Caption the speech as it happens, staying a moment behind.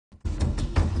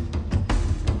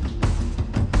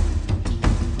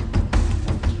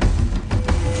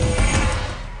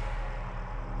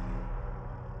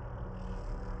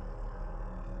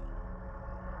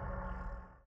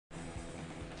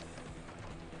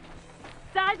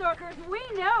Cyxorkers, we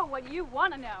know what you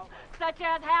want to know, such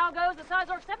as how goes the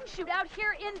Cyxork 7 shoot out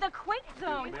here in the Quake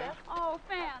Zone. Oh,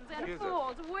 fans and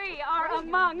fools, we are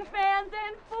among fans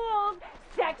and fools.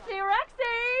 Sexy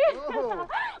Rexy! Oh.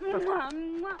 Ooh,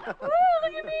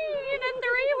 look at me in a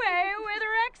three-way with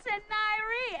Rex and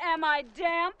Nairi. Am I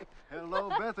damp? Hello,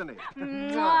 Bethany.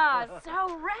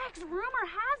 So, Rex, rumor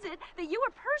has it that you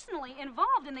were personally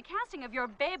involved in the casting of your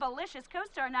babe-alicious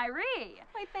co-star, Nairi.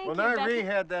 Why, thank you, Nairi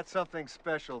had that something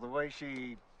special, the way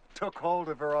she took hold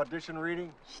of her audition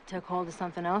reading. She took hold of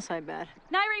something else, I bet.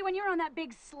 Nairi, when you're on that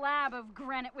big slab of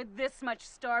granite with this much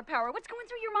star power, what's going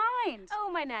through your mind? Oh,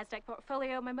 my NASDAQ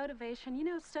portfolio, my motivation, you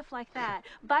know, stuff like that.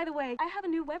 By the way, I have a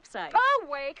new website. Oh,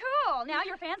 way cool. Now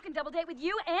your fans can double date with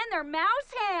you and their mouse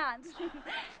hands.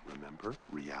 Remember,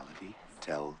 reality,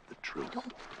 tell the truth.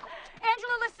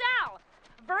 Angela LaSalle,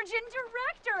 virgin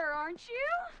director, aren't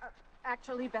you?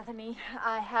 Actually, Bethany,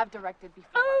 I have directed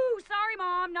before. Oh, sorry,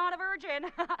 Mom, not a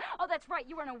virgin. Oh, that's right,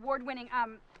 you were an award-winning,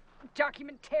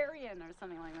 documentarian or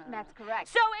something like that. That's correct.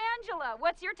 So, Angela,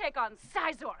 what's your take on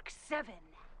Cyxork 7?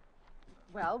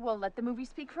 Well, we'll let the movie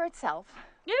speak for itself.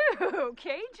 Ew,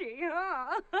 cagey,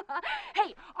 huh?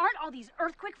 Hey, aren't all these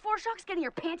earthquake foreshocks getting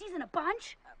your panties in a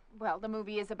bunch? Well, the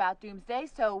movie is about doomsday,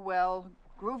 so we'll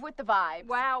groove with the vibes.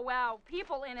 Wow.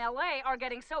 People in L.A. are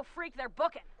getting so freaked they're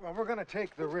booking. Well, we're going to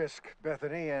take the risk,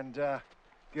 Bethany, and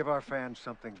give our fans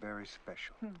something very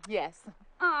special. Yes.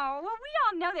 Oh, well, we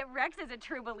all know that Rex is a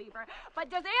true believer. But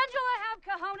does Angela have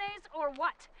cojones or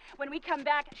what? When we come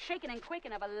back, shaking and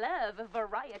quaking of a love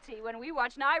variety when we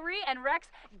watch Nairi and Rex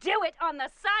do it on the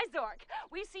Cyxork.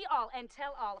 We see all and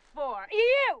tell all for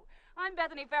you. I'm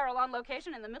Bethany Feral on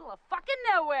location in the middle of fucking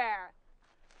nowhere.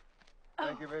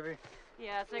 Thank you, baby.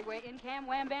 Yeah, segue in, cam,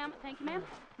 wham, bam. Thank you, ma'am.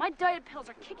 My diet pills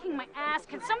are kicking my ass.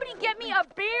 Can somebody get me a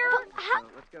beer?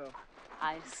 Let's go.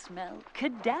 I smell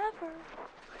cadaver.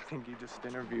 I think you just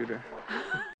interviewed her.